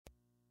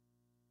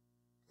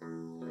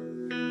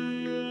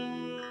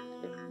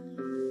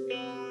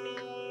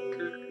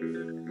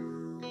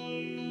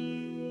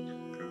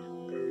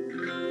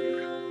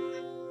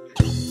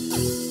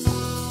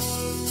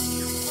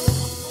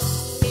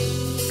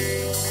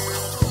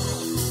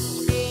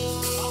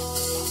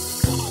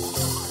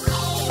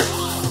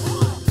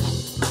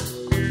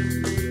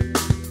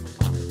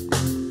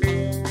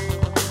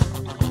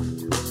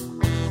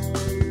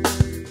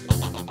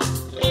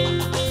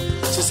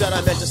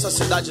essa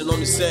cidade não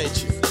me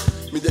sente.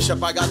 Me deixa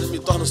apagado, me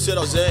torna um ser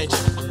ausente.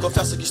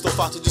 Confesso que estou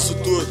farto disso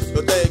tudo.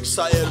 Eu tenho que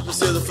sair, eu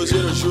preciso fugir,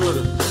 eu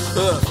juro.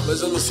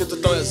 Mas eu me sinto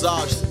tão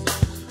exausto,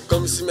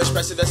 como se minhas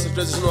pés estivessem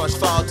presos no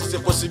asfalto,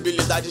 sem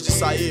possibilidade de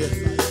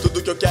sair.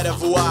 Tudo que eu quero é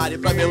voar e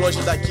pra bem longe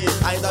daqui.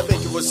 Ainda bem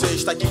que você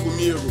está aqui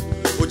comigo.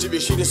 Vou te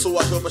vestir em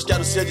suas roupas,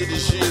 quero ser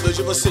dirigido.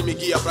 Hoje você me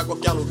guia pra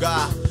qualquer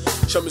lugar.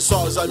 Chame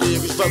só os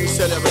amigos, vamos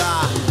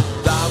celebrar.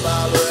 Dar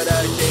valor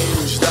a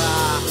quem nos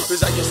dá.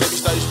 Pois a quem sempre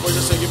está disposto,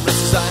 eu sei que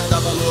precisar é dar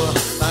valor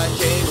a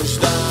quem nos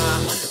dá.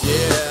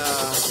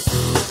 Yeah.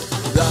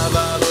 Dar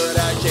valor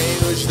a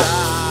quem nos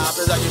dá.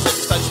 Apesar que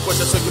sempre está disposto,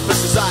 eu sei que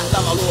precisar é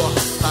dar valor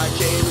a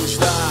quem nos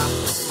dá.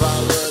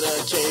 Valor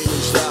a quem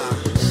nos dá.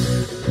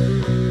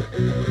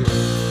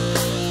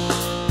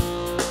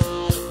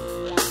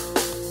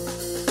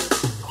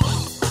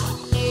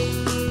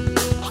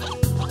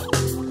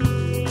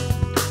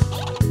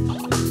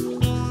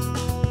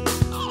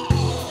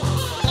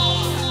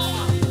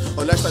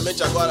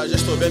 Honestamente agora já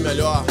estou bem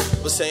melhor.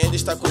 Você ainda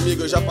está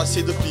comigo, eu já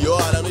passei do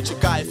pior. A noite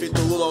cai, feito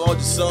uma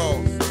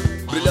maldição,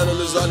 brilhando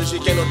nos olhos de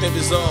quem não tem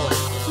visão.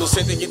 Não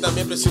sentem que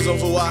também precisam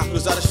voar,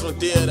 cruzar as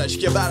fronteiras,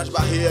 quebrar as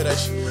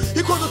barreiras.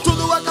 E quando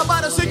tudo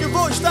acabar eu sei que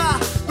vou estar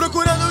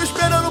procurando,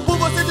 esperando por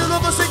você de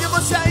novo. Eu sei que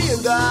você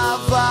ainda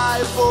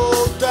vai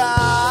voltar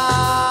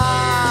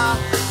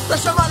pra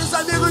chamar os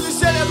amigos e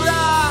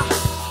celebrar,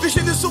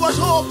 vestindo em suas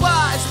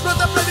roupas,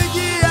 pronta pra me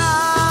guiar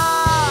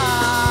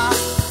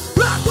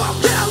pra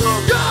qualquer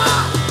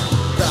lugar.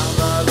 Dá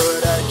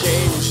valor a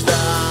quem nos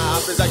dá.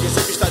 Apesar que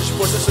sempre está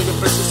disposto, eu